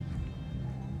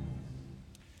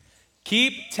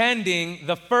Keep tending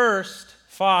the first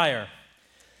fire.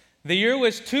 The year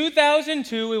was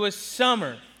 2002. It was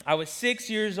summer. I was 6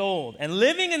 years old. And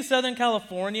living in Southern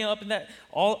California up in that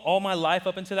all my life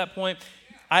up until that point,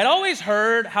 I'd always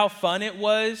heard how fun it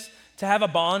was to have a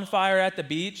bonfire at the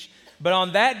beach. But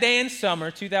on that day in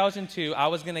summer, 2002, I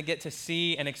was going to get to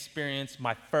see and experience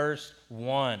my first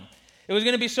one. It was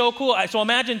going to be so cool. So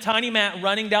imagine Tiny Matt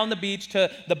running down the beach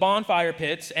to the bonfire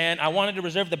pits, and I wanted to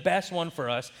reserve the best one for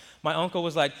us. My uncle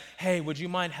was like, hey, would you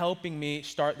mind helping me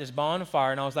start this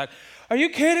bonfire? And I was like, are you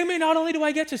kidding me? Not only do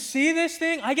I get to see this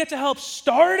thing, I get to help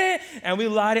start it. And we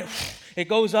light it. It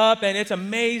goes up, and it's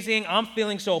amazing. I'm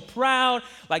feeling so proud.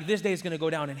 Like this day is going to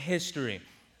go down in history.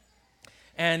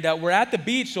 And we're at the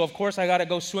beach, so of course I got to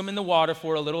go swim in the water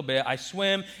for a little bit. I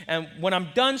swim, and when I'm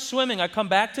done swimming, I come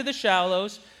back to the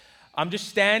shallows. I'm just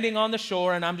standing on the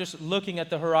shore, and I'm just looking at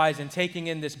the horizon, taking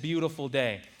in this beautiful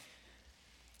day.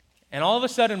 And all of a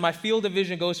sudden, my field of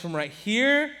vision goes from right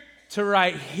here to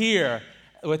right here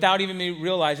without even me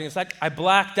realizing. It's like I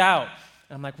blacked out.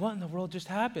 And I'm like, what in the world just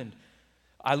happened?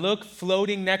 I look,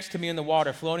 floating next to me in the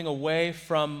water, floating away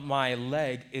from my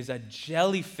leg, is a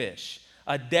jellyfish.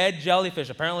 A dead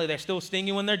jellyfish. Apparently, they still sting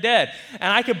you when they're dead.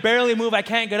 And I could barely move. I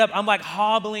can't get up. I'm like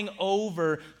hobbling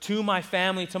over to my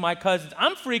family, to my cousins.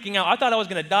 I'm freaking out. I thought I was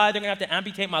going to die. They're going to have to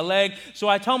amputate my leg. So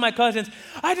I tell my cousins,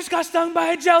 I just got stung by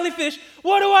a jellyfish.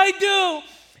 What do I do?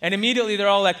 And immediately they're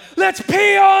all like, let's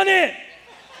pee on it.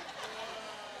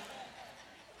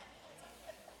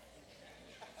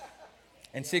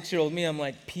 And 6-year-old me, I'm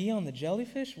like, pee on the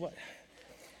jellyfish? What?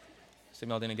 Some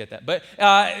of y'all didn't get that. But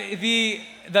the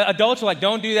adults are like,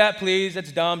 don't do that, please.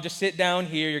 That's dumb. Just sit down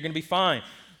here. You're going to be fine.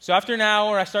 So after an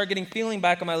hour, I start getting feeling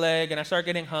back on my leg, and I start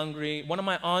getting hungry. One of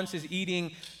my aunts is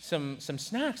eating some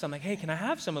snacks. I'm like, hey, can I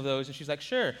have some of those? And she's like,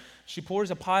 sure. She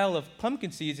pours a pile of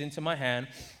pumpkin seeds into my hand,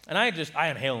 and I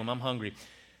inhale them. I'm hungry.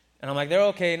 And I'm like, they're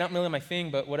okay. Not really my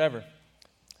thing, but whatever.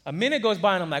 A minute goes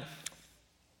by, and I'm like,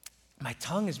 my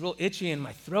tongue is real itchy, and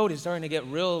my throat is starting to get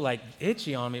real,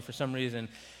 itchy on me for some reason.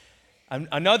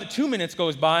 Another 2 minutes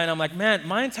goes by, and I'm like, man,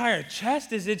 my entire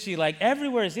chest is itchy.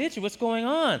 Everywhere is itchy. What's going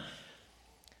on?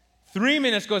 3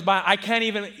 minutes goes by. I can't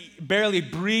even barely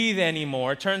breathe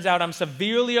anymore. Turns out I'm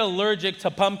severely allergic to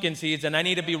pumpkin seeds, and I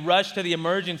need to be rushed to the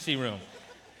emergency room.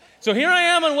 So here I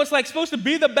am on what's supposed to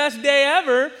be the best day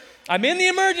ever. I'm in the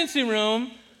emergency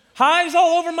room. Hives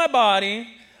all over my body.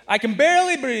 I can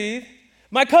barely breathe.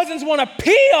 My cousins want to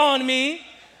pee on me.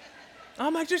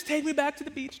 I'm like, just take me back to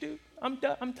the beach, dude.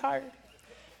 I'm tired.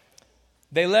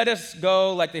 They let us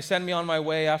go, they send me on my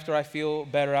way after I feel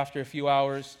better after a few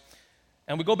hours.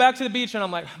 And we go back to the beach, and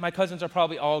I'm like, my cousins are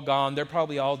probably all gone. They're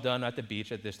probably all done at the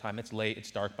beach at this time. It's late.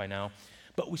 It's dark by now.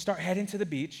 But we start heading to the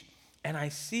beach, and I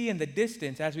see in the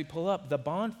distance, as we pull up, the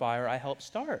bonfire I helped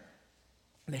start.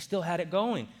 And they still had it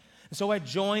going. And so I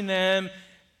join them,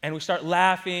 and we start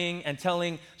laughing and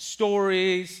telling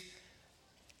stories.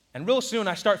 And real soon,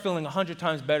 I start feeling 100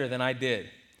 times better than I did,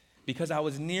 because I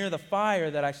was near the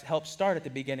fire that I helped start at the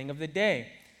beginning of the day.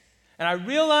 And I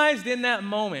realized in that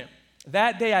moment,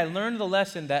 that day I learned the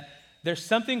lesson that there's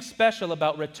something special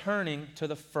about returning to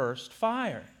the first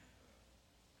fire.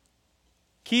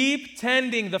 Keep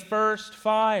tending the first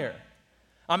fire.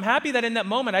 I'm happy that in that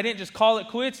moment I didn't just call it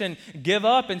quits and give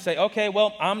up and say, okay,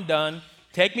 well, I'm done.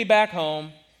 Take me back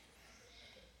home.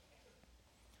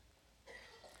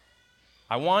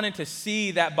 I wanted to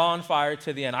see that bonfire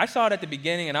to the end. I saw it at the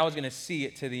beginning, and I was going to see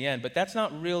it to the end. But that's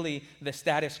not really the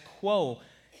status quo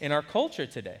in our culture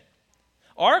today.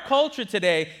 Our culture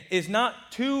today is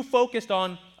not too focused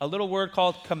on a little word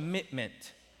called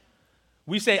commitment.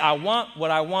 We say, I want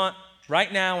what I want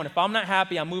right now, and if I'm not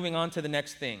happy, I'm moving on to the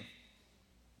next thing.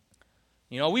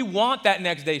 We want that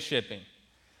next day shipping.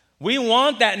 We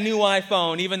want that new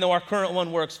iPhone, even though our current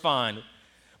one works fine.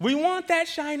 We want that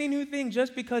shiny new thing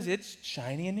just because it's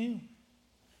shiny and new.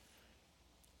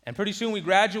 And pretty soon we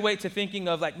graduate to thinking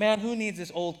of man, who needs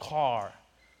this old car?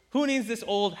 Who needs this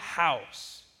old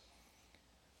house?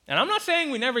 And I'm not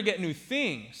saying we never get new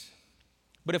things,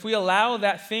 but if we allow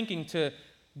that thinking to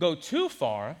go too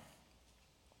far,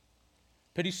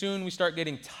 pretty soon we start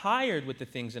getting tired with the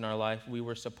things in our life we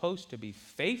were supposed to be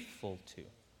faithful to.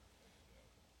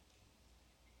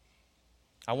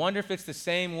 I wonder if it's the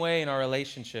same way in our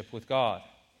relationship with God.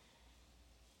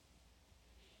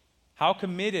 How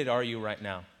committed are you right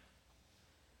now?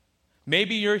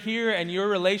 Maybe you're here and your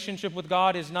relationship with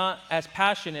God is not as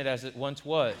passionate as it once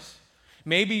was.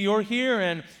 Maybe you're here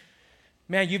and,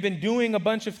 man, you've been doing a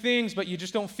bunch of things, but you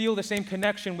just don't feel the same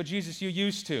connection with Jesus you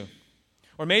used to.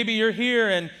 Or maybe you're here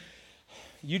and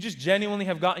you just genuinely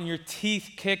have gotten your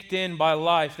teeth kicked in by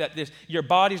life, that your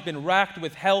body's been racked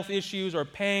with health issues or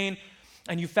pain,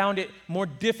 and you found it more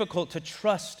difficult to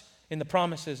trust in the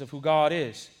promises of who God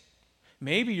is.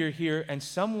 Maybe you're here and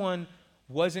someone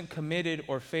wasn't committed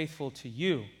or faithful to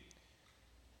you.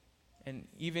 And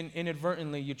even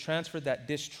inadvertently, you transferred that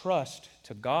distrust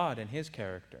to God and His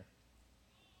character.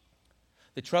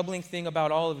 The troubling thing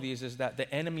about all of these is that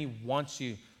the enemy wants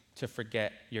you to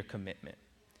forget your commitment.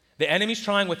 The enemy's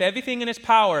trying with everything in his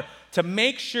power to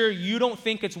make sure you don't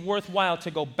think it's worthwhile to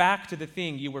go back to the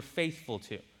thing you were faithful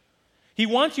to. He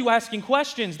wants you asking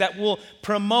questions that will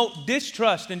promote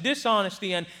distrust and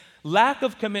dishonesty and lack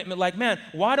of commitment, like, man,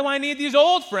 why do I need these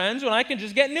old friends when I can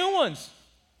just get new ones?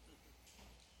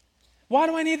 Why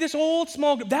do I need this old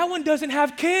small group? That one doesn't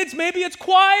have kids. Maybe it's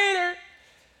quieter.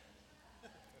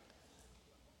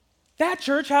 That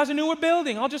church has a newer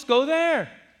building. I'll just go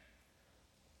there.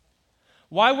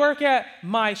 Why work at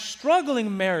my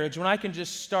struggling marriage when I can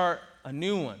just start a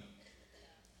new one?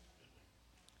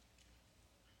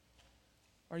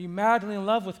 Are you madly in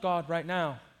love with God right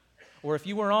now? Or if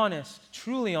you were honest,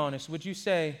 truly honest, would you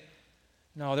say,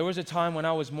 no, there was a time when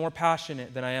I was more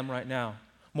passionate than I am right now,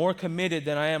 more committed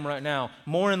than I am right now,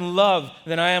 more in love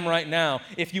than I am right now?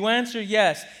 If you answer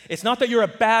yes, it's not that you're a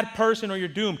bad person or you're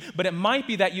doomed, but it might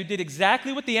be that you did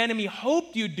exactly what the enemy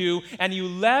hoped you'd do, and you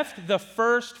left the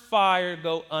first fire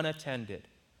go unattended.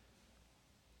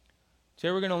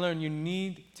 Today we're going to learn you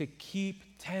need to keep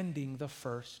tending the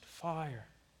first fire.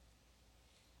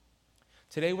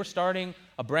 Today we're starting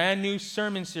a brand new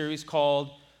sermon series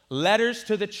called Letters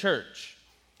to the Church.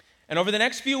 And over the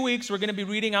next few weeks, we're going to be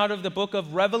reading out of the book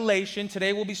of Revelation.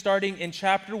 Today we'll be starting in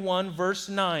chapter 1, verse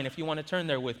 9, if you want to turn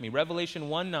there with me. Revelation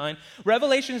 1:9.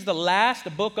 Revelation is the last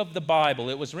book of the Bible.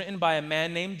 It was written by a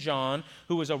man named John,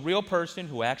 who was a real person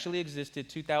who actually existed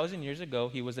 2,000 years ago.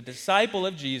 He was a disciple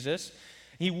of Jesus.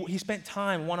 He spent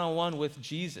time one-on-one with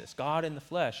Jesus, God in the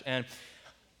flesh. And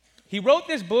he wrote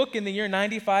this book in the year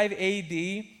 95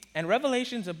 AD. And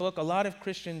Revelation's a book a lot of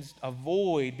Christians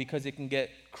avoid because it can get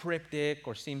cryptic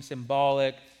or seem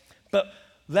symbolic. But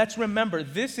let's remember,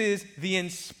 this is the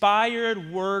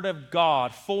inspired word of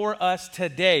God for us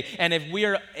today. And if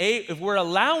we're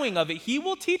allowing of it, He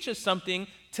will teach us something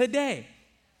today.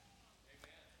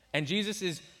 And Jesus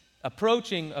is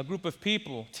approaching a group of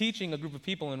people, teaching a group of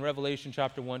people in Revelation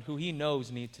chapter 1 who He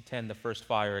knows need to tend the first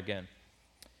fire again.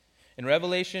 In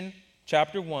Revelation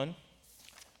chapter 1,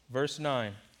 verse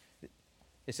 9,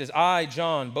 it says, I,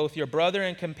 John, both your brother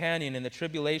and companion in the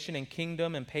tribulation and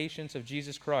kingdom and patience of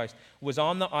Jesus Christ, was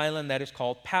on the island that is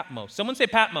called Patmos. Someone say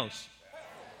Patmos.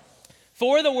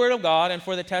 For the word of God and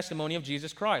for the testimony of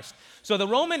Jesus Christ. So the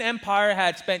Roman Empire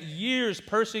had spent years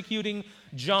persecuting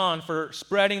John for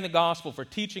spreading the gospel, for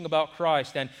teaching about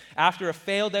Christ. And after a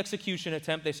failed execution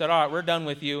attempt, they said, all right, we're done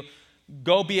with you.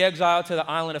 Go be exiled to the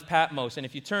island of Patmos. And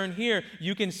if you turn here,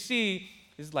 you can see,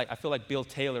 this is like, I feel like Bill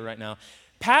Taylor right now.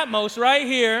 Patmos right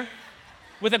here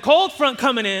with a cold front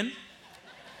coming in.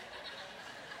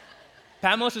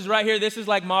 Patmos is right here. This is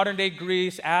like modern day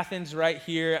Greece, Athens right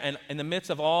here. And in the midst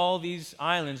of all these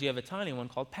islands, you have a tiny one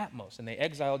called Patmos. And they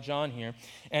exiled John here.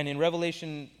 And in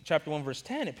Revelation chapter 1, verse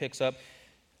 10, it picks up,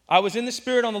 I was in the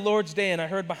Spirit on the Lord's day, and I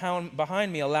heard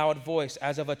behind me a loud voice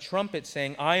as of a trumpet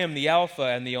saying, I am the Alpha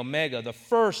and the Omega, the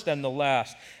first and the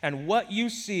last. And what you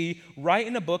see, write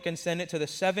in a book and send it to the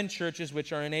 7 churches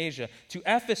which are in Asia, to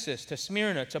Ephesus, to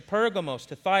Smyrna, to Pergamos,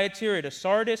 to Thyatira, to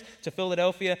Sardis, to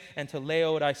Philadelphia, and to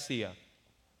Laodicea.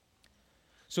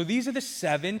 So these are the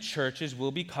 7 churches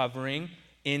we'll be covering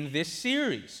in this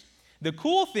series. The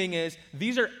cool thing is,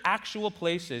 these are actual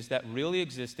places that really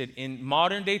existed in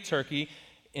modern day Turkey.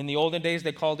 In the olden days,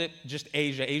 they called it just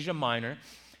Asia, Asia Minor.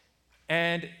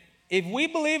 And if we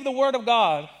believe the Word of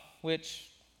God,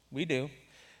 which we do,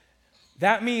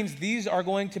 that means these are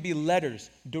going to be letters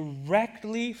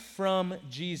directly from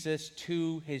Jesus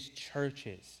to His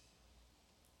churches.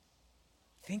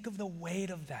 Think of the weight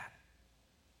of that.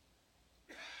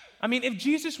 I mean, if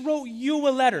Jesus wrote you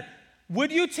a letter,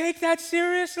 would you take that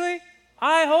seriously?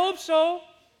 I hope so.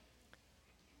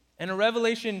 And in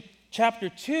Revelation chapter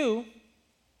 2,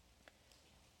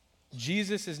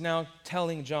 Jesus is now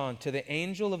telling John, to the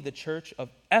angel of the church of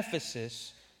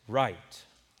Ephesus, write.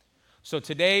 So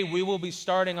today we will be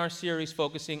starting our series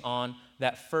focusing on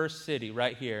that first city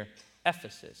right here,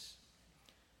 Ephesus.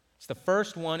 It's the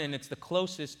first one, and it's the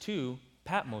closest to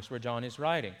Patmos, where John is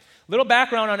writing. Little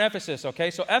background on Ephesus,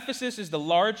 okay? So Ephesus is the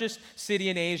largest city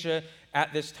in Asia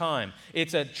at this time.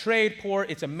 It's a trade port.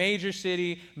 It's a major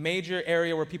city, major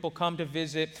area where people come to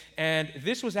visit. And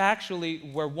this was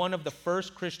actually where one of the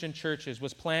first Christian churches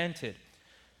was planted.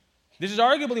 This is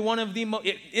arguably one of the,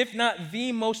 if not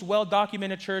the most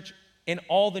well-documented church in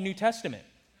all the New Testament.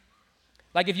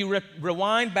 Like if you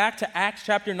rewind back to Acts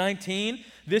chapter 19,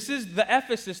 this is the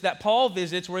Ephesus that Paul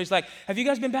visits where he's like, have you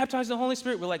guys been baptized in the Holy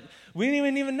Spirit? We're like, we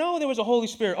didn't even know there was a Holy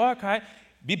Spirit. Oh, okay,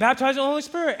 be baptized in the Holy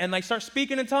Spirit. And like start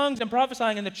speaking in tongues and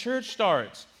prophesying, and the church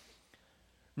starts.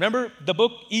 Remember the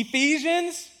book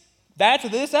Ephesians? That's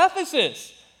this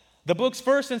Ephesus. The books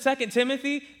 1st and 2nd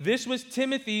Timothy, this was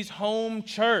Timothy's home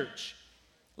church.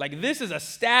 Like this is a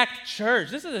stacked church.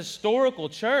 This is a historical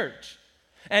church.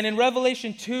 And in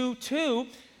Revelation 2:2,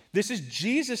 this is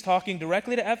Jesus talking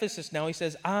directly to Ephesus. Now he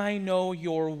says, I know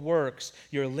your works,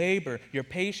 your labor, your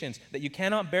patience, that you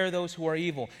cannot bear those who are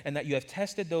evil, and that you have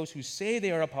tested those who say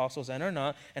they are apostles and are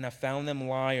not, and have found them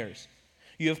liars.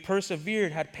 You have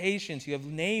persevered, had patience, you have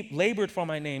labored for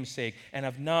my name's sake, and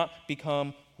have not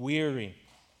become weary.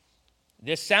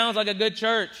 This sounds like a good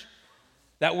church.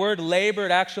 That word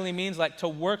labored actually means like to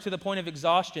work to the point of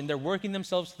exhaustion. They're working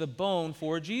themselves to the bone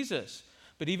for Jesus.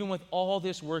 But even with all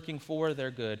this working for their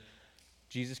good,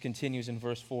 Jesus continues in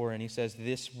verse 4, and he says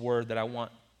this word that I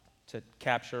want to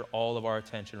capture all of our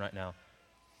attention right now.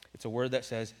 It's a word that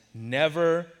says,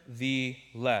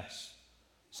 nevertheless.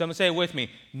 Someone say it with me.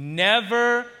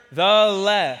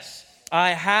 Nevertheless,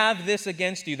 I have this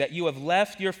against you, that you have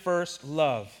left your first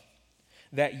love.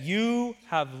 That you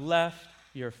have left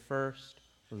your first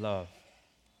love.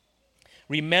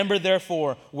 Remember,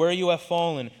 therefore, where you have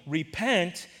fallen.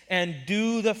 Repent and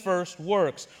do the first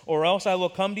works, or else I will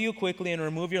come to you quickly and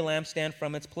remove your lampstand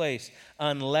from its place,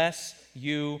 unless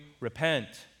you repent.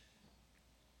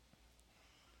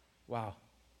 Wow.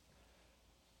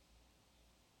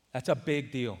 That's a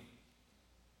big deal.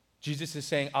 Jesus is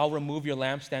saying, I'll remove your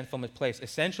lampstand from its place.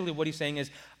 Essentially, what he's saying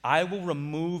is, I will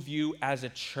remove you as a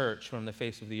church from the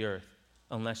face of the earth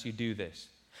unless you do this.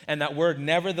 And that word,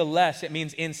 nevertheless, it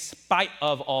means in spite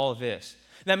of all this.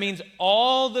 That means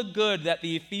all the good that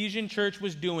the Ephesian church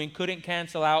was doing couldn't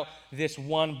cancel out this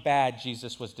one bad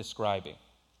Jesus was describing.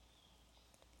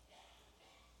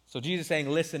 So Jesus is saying,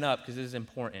 listen up, because this is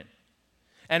important.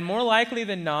 And more likely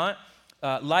than not,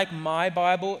 like my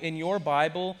Bible, in your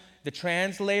Bible, the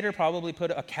translator probably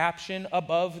put a caption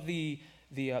above the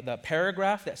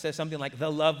paragraph that says something like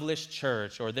the loveless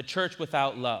church or the church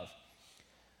without love.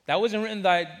 That wasn't written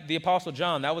by the Apostle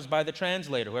John. That was by the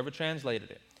translator, whoever translated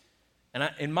it. And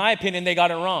in my opinion, they got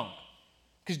it wrong.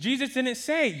 Because Jesus didn't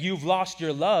say, you've lost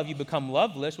your love, you become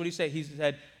loveless. What did he say? He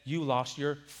said, you lost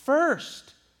your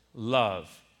first love.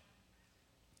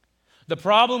 The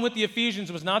problem with the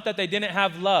Ephesians was not that they didn't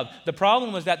have love. The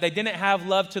problem was that they didn't have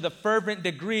love to the fervent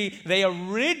degree they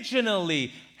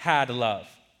originally had love.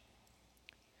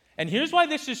 And here's why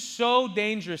this is so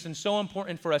dangerous and so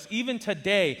important for us, even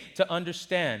today, to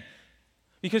understand.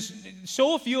 Because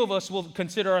so few of us will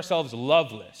consider ourselves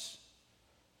loveless.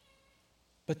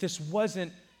 But this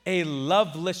wasn't a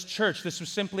loveless church. This was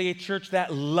simply a church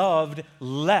that loved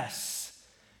less.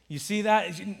 You see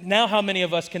that? Now how many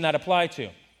of us can that apply to?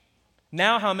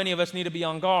 Now how many of us need to be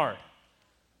on guard?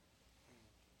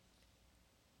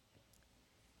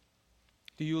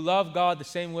 Do you love God the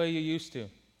same way you used to?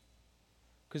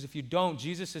 Because if you don't,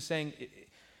 Jesus is saying,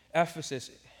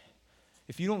 Ephesus,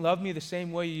 if you don't love me the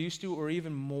same way you used to, or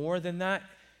even more than that,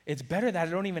 it's better that I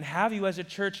don't even have you as a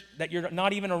church, that you're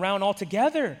not even around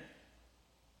altogether.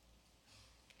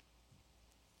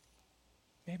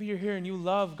 Maybe you're here and you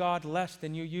love God less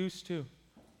than you used to.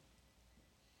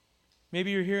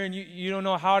 Maybe you're here and you don't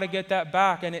know how to get that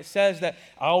back, and it says that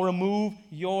I'll remove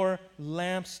your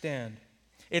lampstand.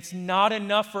 It's not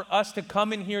enough for us to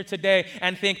come in here today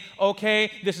and think, okay,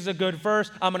 this is a good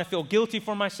verse, I'm going to feel guilty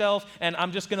for myself, and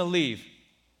I'm just going to leave.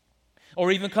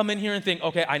 Or even come in here and think,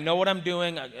 okay, I know what I'm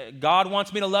doing. God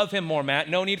wants me to love him more, Matt.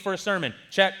 No need for a sermon.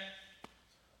 Check.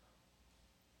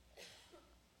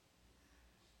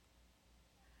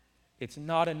 It's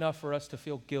not enough for us to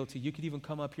feel guilty. You could even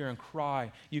come up here and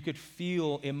cry. You could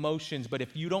feel emotions. But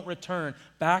if you don't return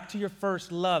back to your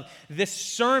first love, this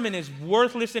sermon is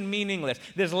worthless and meaningless.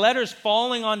 This letter's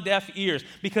falling on deaf ears.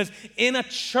 Because in a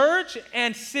church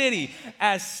and city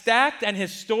as stacked and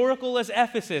historical as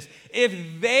Ephesus,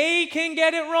 if they can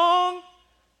get it wrong,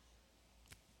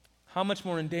 how much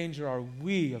more in danger are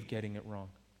we of getting it wrong?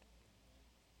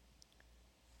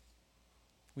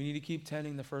 We need to keep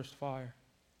tending the first fire.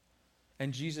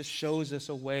 And Jesus shows us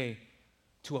a way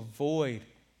to avoid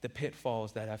the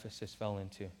pitfalls that Ephesus fell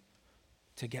into,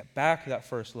 to get back that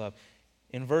first love.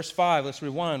 In verse 5, let's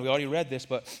rewind. We already read this,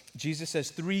 but Jesus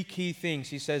says three key things.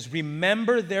 He says,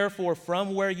 remember therefore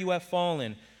from where you have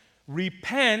fallen,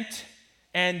 repent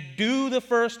and do the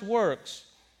first works,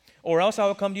 Or else I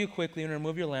will come to you quickly and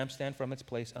remove your lampstand from its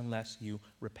place unless you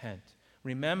repent.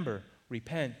 Remember,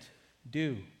 repent,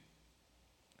 do.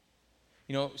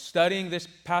 You know, studying this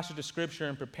passage of Scripture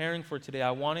and preparing for today,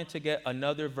 I wanted to get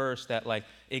another verse that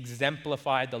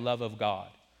exemplified the love of God,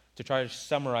 to try to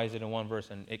summarize it in one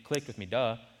verse, and it clicked with me,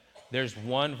 duh. There's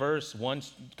one verse, one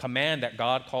command that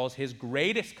God calls his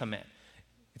greatest command.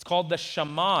 It's called the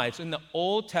Shema. It's in the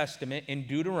Old Testament in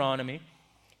Deuteronomy.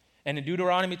 And in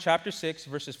Deuteronomy chapter 6,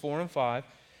 verses 4 and 5,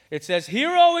 it says,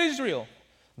 "Hear, O Israel,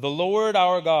 the Lord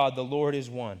our God, the Lord is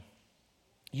one.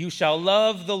 You shall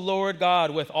love the Lord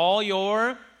God with all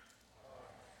your,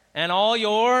 and all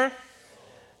your,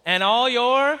 and all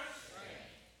your."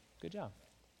 Good job.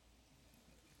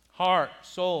 Heart,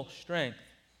 soul, strength.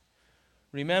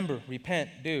 Remember,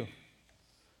 repent, do.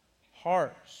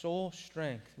 Heart, soul,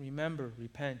 strength. Remember,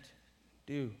 repent,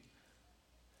 do.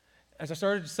 As I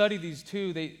started to study these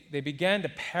two, they began to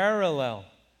parallel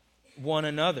one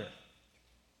another.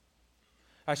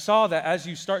 I saw that as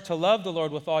you start to love the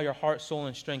Lord with all your heart, soul,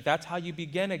 and strength, that's how you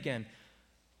begin again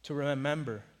to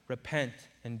remember, repent,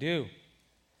 and do.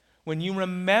 When you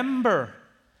remember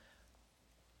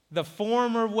the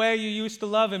former way you used to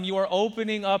love Him, you are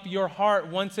opening up your heart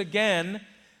once again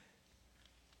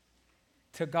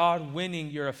to God winning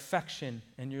your affection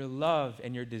and your love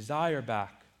and your desire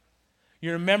back.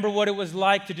 You remember what it was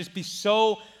like to just be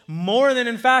so more than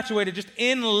infatuated, just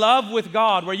in love with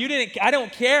God, where I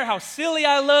don't care how silly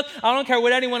I look, I don't care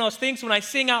what anyone else thinks when I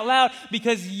sing out loud,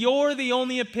 because you're the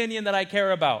only opinion that I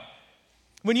care about.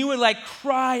 When you would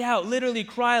cry out, literally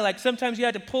cry, sometimes you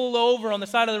had to pull over on the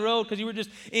side of the road because you were just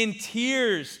in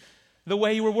tears the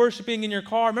way you were worshiping in your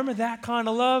car. Remember that kind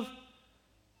of love?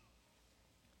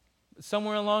 But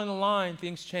somewhere along the line,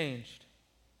 things changed.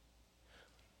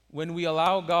 When we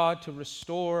allow God to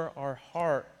restore our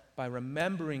heart by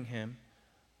remembering Him,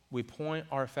 we point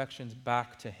our affections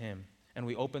back to Him, and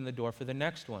we open the door for the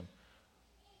next one.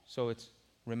 So it's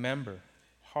remember,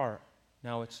 heart.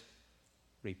 Now it's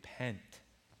repent,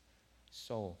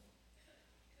 soul.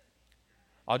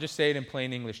 I'll just say it in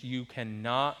plain English. You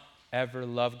cannot ever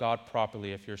love God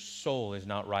properly if your soul is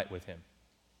not right with Him.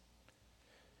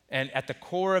 And at the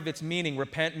core of its meaning,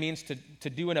 repent means to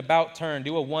do an about turn,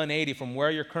 do a 180 from where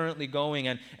you're currently going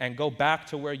and go back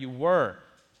to where you were.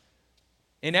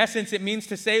 In essence, it means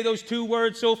to say those two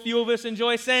words so few of us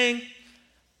enjoy saying,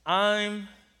 "I'm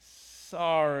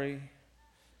sorry,"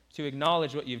 to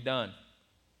acknowledge what you've done.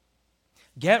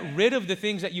 Get rid of the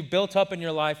things that you've built up in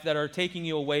your life that are taking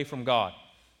you away from God.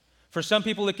 For some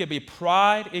people, it could be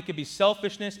pride, it could be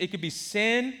selfishness, it could be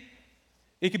sin,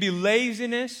 it could be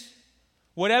laziness.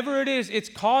 Whatever it is, it's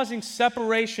causing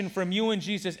separation from you and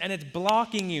Jesus, and it's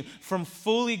blocking you from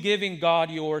fully giving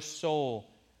God your soul.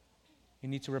 You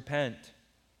need to repent.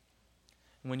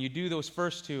 And when you do those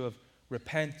first two of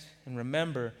repent and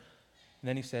remember,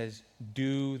 then he says,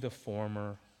 do the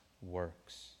former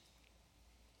works.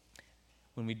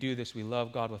 When we do this, we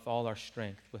love God with all our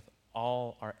strength, with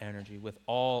all our energy, with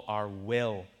all our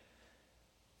will.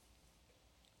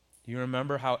 Do you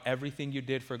remember how everything you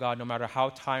did for God, no matter how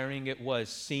tiring it was,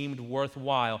 seemed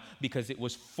worthwhile because it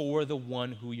was for the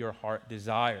one who your heart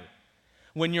desired?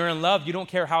 When you're in love, you don't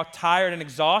care how tired and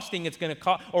exhausting it's going to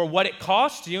cost or what it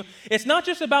costs you. It's not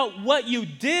just about what you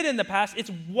did in the past,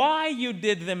 it's why you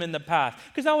did them in the past.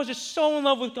 Because I was just so in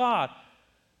love with God.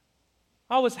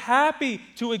 I was happy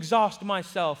to exhaust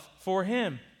myself for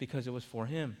Him because it was for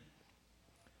Him.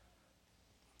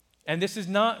 And this is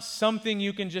not something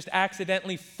you can just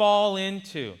accidentally fall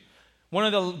into. One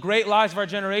of the great lies of our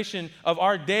generation, of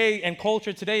our day and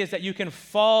culture today, is that you can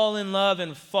fall in love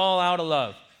and fall out of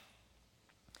love.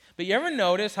 But you ever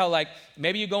notice how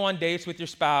maybe you go on dates with your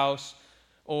spouse,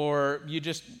 or you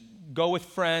just go with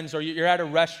friends, or you're at a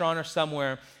restaurant or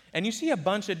somewhere, and you see a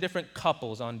bunch of different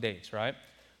couples on dates, right?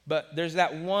 But there's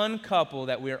that one couple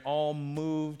that we're all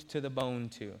moved to the bone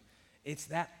to. It's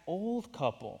that old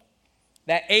couple.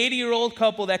 That 80-year-old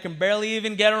couple that can barely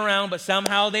even get around, but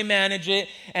somehow they manage it,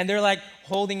 and they're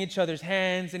holding each other's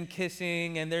hands and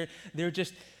kissing, and they're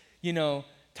just,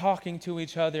 talking to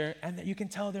each other, and you can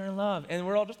tell they're in love. And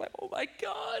we're all just oh my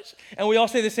gosh. And we all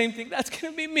say the same thing, that's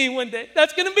going to be me one day.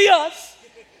 That's going to be us.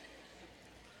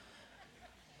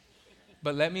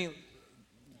 But let me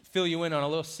fill you in on a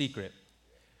little secret.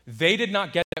 They did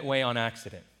not get that way on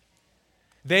accident.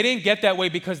 They didn't get that way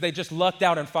because they just lucked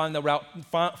out and found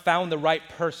the right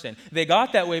person. They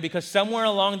got that way because somewhere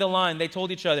along the line they told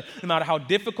each other, no matter how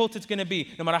difficult it's going to be,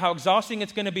 no matter how exhausting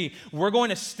it's going to be, we're going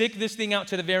to stick this thing out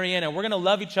to the very end, and we're going to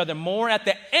love each other more at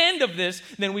the end of this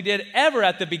than we did ever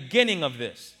at the beginning of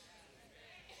this.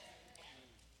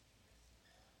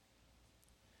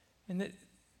 And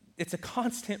It's a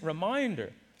constant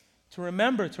reminder to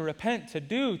remember, to repent, to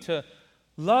do, to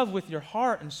love with your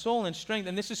heart and soul and strength.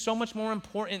 And this is so much more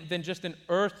important than just an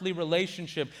earthly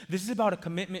relationship. This is about a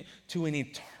commitment to an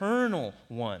eternal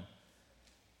one.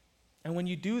 And when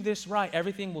you do this right,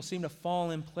 everything will seem to fall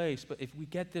in place. But if we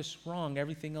get this wrong,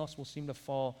 everything else will seem to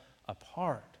fall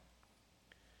apart.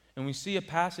 And we see a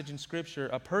passage in Scripture,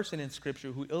 a person in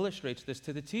Scripture who illustrates this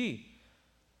to the T.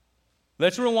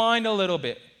 Let's rewind a little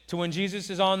bit to when Jesus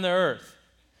is on the earth.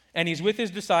 And he's with his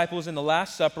disciples in the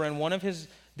Last Supper, and one of his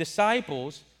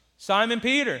disciples, Simon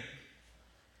Peter,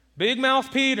 big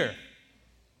mouth Peter,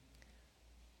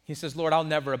 he says, Lord, I'll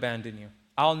never abandon you.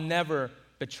 I'll never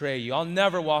betray you. I'll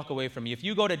never walk away from you. If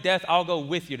you go to death, I'll go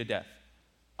with you to death.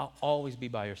 I'll always be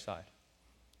by your side.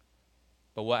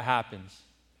 But what happens?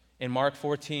 In Mark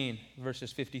 14,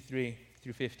 verses 53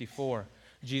 through 54,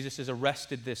 Jesus is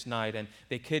arrested this night, and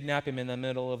they kidnap him in the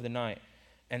middle of the night.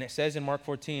 And it says in Mark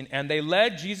 14, and they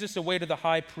led Jesus away to the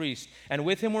high priest, and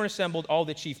with him were assembled all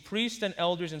the chief priests and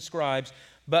elders and scribes.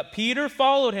 But Peter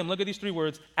followed him, look at these three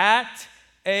words, at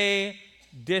a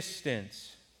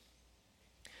distance,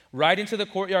 right into the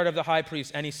courtyard of the high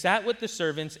priest. And he sat with the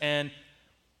servants and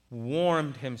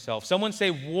warmed himself. Someone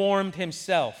say, warmed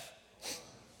himself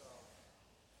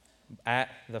at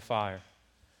the fire.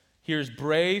 Here's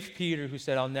brave Peter who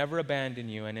said, I'll never abandon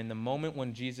you. And in the moment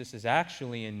when Jesus is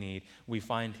actually in need, we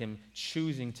find him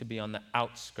choosing to be on the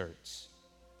outskirts,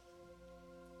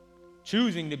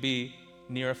 choosing to be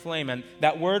near a flame. And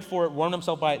that word for it, warmed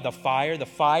himself by the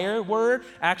fire word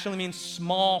actually means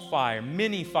small fire,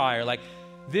 mini fire. Like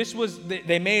this was,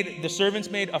 the servants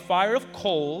made a fire of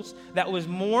coals that was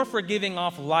more for giving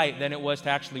off light than it was to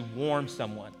actually warm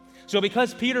someone. So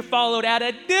because Peter followed at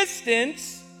a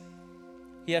distance,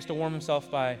 he has to warm himself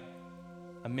by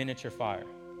a miniature fire.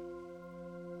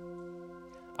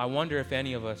 I wonder if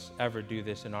any of us ever do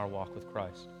this in our walk with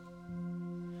Christ.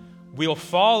 We'll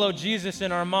follow Jesus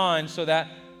in our mind so that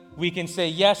we can say,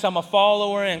 yes, I'm a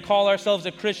follower and call ourselves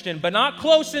a Christian, but not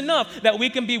close enough that we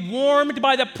can be warmed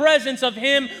by the presence of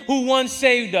him who once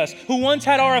saved us, who once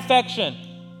had our affection.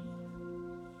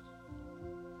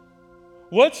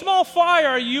 What small fire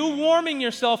are you warming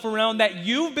yourself around that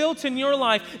you've built in your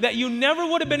life that you never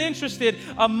would have been interested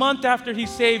a month after he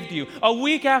saved you, a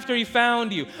week after he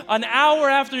found you, an hour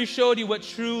after he showed you what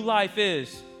true life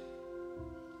is?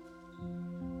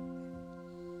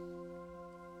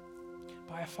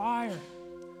 By a fire.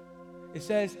 It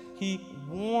says he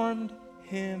warmed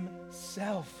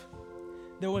himself.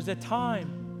 There was a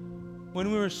time when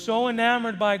we were so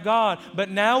enamored by God, but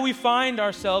now we find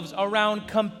ourselves around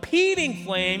competing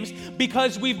flames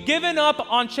because we've given up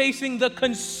on chasing the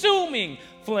consuming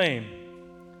flame.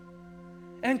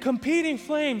 And competing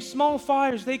flames, small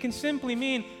fires, they can simply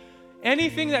mean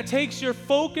anything that takes your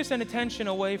focus and attention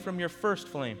away from your first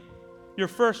flame, your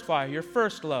first fire, your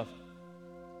first love.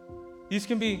 These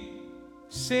can be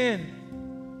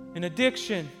sin, an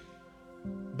addiction,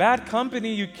 bad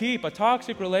company you keep, a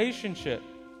toxic relationship.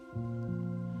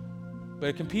 But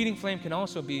a competing flame can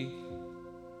also be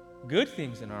good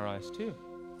things in our eyes too.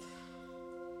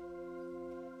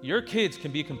 Your kids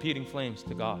can be competing flames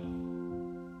to God.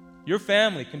 Your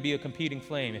family can be a competing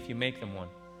flame if you make them one.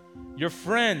 Your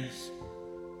friends,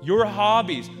 your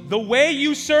hobbies, the way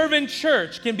you serve in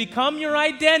church can become your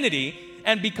identity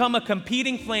and become a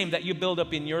competing flame that you build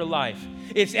up in your life.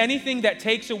 It's anything that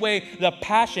takes away the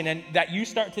passion and that you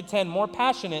start to tend more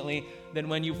passionately than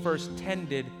when you first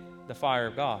tended the fire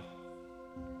of God.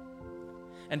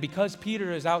 And because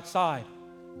Peter is outside,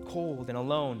 cold and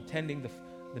alone, tending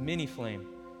the mini flame,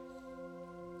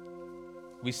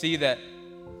 we see that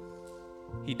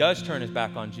he does turn his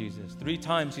back on Jesus. 3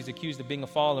 times he's accused of being a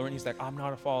follower, and he's like, I'm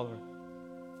not a follower.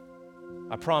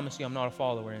 I promise you I'm not a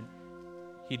follower. And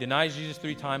he denies Jesus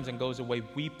 3 times and goes away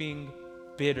weeping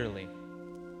bitterly.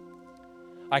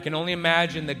 I can only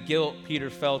imagine the guilt Peter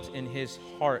felt in his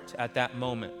heart at that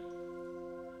moment.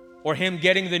 Or him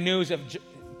getting the news of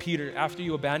Peter, after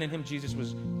you abandoned him, Jesus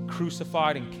was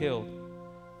crucified and killed.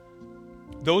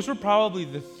 Those were probably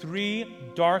the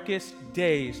 3 darkest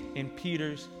days in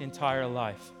Peter's entire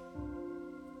life.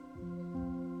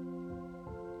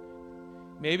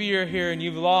 Maybe you're here and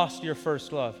you've lost your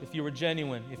first love, if you were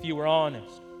genuine, if you were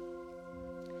honest.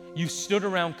 You stood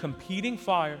around competing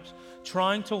fires,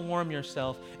 trying to warm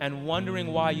yourself and wondering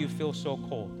why you feel so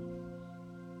cold.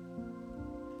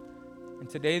 And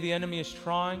today the enemy is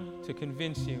trying to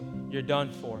convince you you're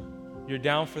done for. You're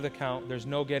down for the count. There's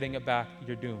no getting it back.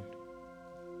 You're doomed.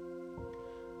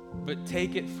 But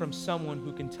take it from someone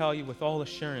who can tell you with all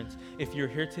assurance, if you're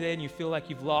here today and you feel like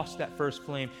you've lost that first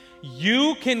flame,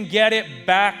 you can get it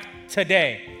back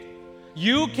today.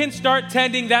 You can start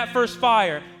tending that first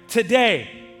fire today.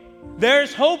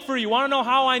 There's hope for you. Want to know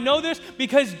how I know this?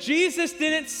 Because Jesus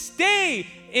didn't stay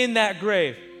in that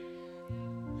grave.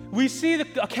 We see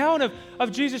the account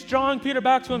of Jesus drawing Peter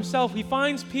back to himself. He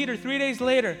finds Peter 3 days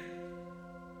later.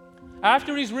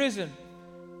 After he's risen,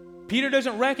 Peter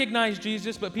doesn't recognize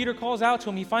Jesus, but Peter calls out to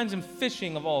him. He finds him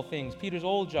fishing, of all things, Peter's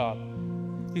old job.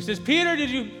 He says, Peter, did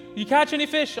you catch any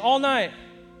fish all night?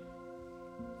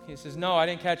 He says, no, I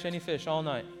didn't catch any fish all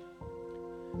night.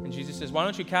 And Jesus says, why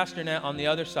don't you cast your net on the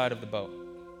other side of the boat?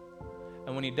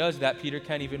 And when he does that, Peter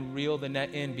can't even reel the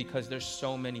net in because there's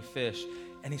so many fish.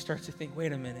 And he starts to think,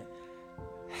 wait a minute,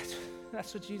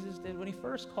 that's what Jesus did when he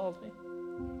first called me.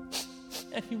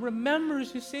 And he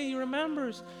remembers, you see, he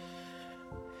remembers.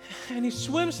 And he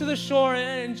swims to the shore,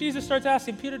 and Jesus starts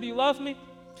asking, Peter, do you love me?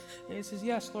 And he says,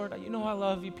 yes, Lord, you know I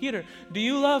love you. Peter, do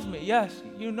you love me? Yes,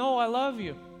 you know I love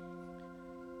you.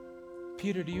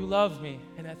 Peter, do you love me?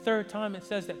 And that third time it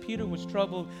says that Peter was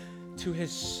troubled to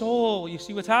his soul. You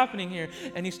see what's happening here?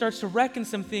 And he starts to reckon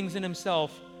some things in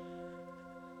himself.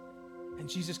 And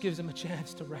Jesus gives him a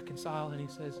chance to reconcile, and he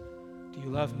says, do you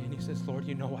love me? And he says, Lord,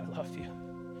 you know I love you.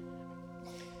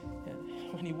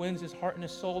 And when he wins his heart and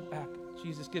his soul back,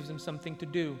 Jesus gives him something to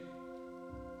do.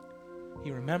 He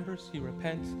remembers, he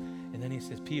repents, and then he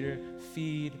says, Peter,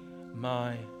 feed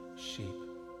my sheep.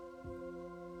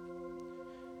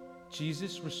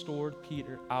 Jesus restored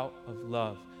Peter out of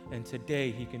love, and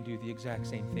today he can do the exact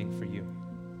same thing for you.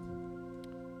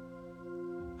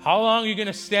 How long are you going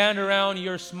to stand around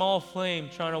your small flame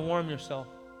trying to warm yourself?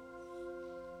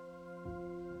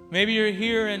 Maybe you're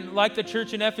here and like the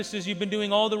church in Ephesus, you've been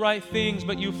doing all the right things,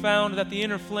 but you found that the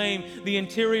inner flame, the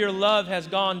interior love has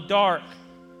gone dark,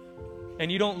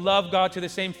 and you don't love God to the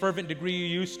same fervent degree you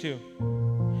used to.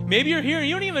 Maybe you're here and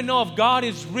you don't even know if God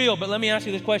is real, but let me ask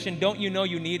you this question. Don't you know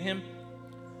you need Him?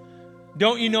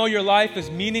 Don't you know your life is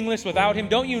meaningless without Him?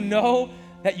 Don't you know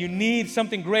that you need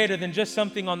something greater than just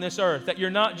something on this earth? That you're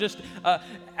not just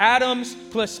atoms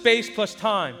plus space plus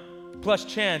time plus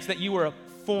chance, that you were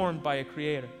formed by a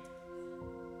Creator.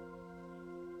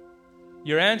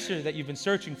 Your answer that you've been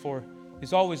searching for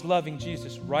is always loving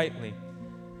Jesus rightly.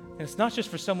 And it's not just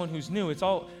for someone who's new. It's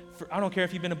all for, I don't care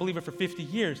if you've been a believer for 50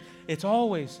 years. It's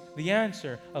always the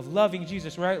answer of loving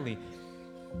Jesus rightly.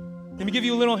 Let me give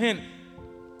you a little hint.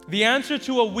 The answer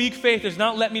to a weak faith is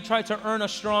not let me try to earn a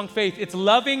strong faith. It's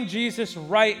loving Jesus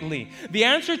rightly. The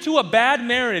answer to a bad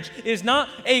marriage is not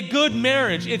a good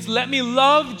marriage. It's let me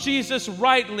love Jesus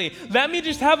rightly. Let me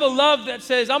just have a love that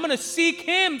says I'm going to seek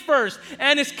Him first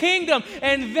and His kingdom,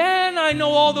 and then I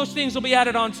know all those things will be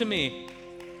added on to me.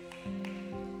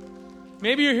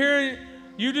 Maybe you're here,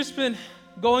 you've just been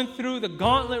going through the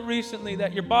gauntlet recently,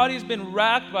 that your body's been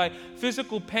racked by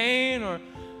physical pain, or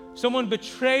someone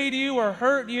betrayed you or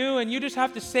hurt you, and you just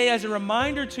have to say as a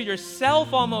reminder to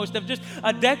yourself almost of just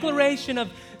a declaration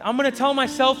of, I'm going to tell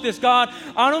myself this, God,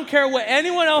 I don't care what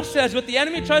anyone else says, what the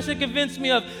enemy tries to convince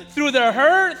me of, through the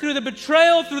hurt, through the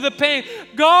betrayal, through the pain.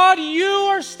 God, you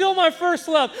are still my first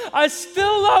love. I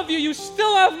still love you. You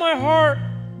still have my heart.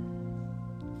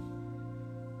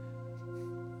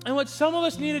 And what some of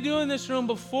us need to do in this room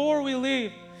before we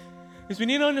leave is we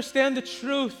need to understand the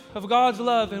truth of God's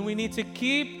love, and we need to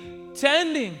keep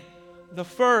tending the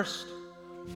first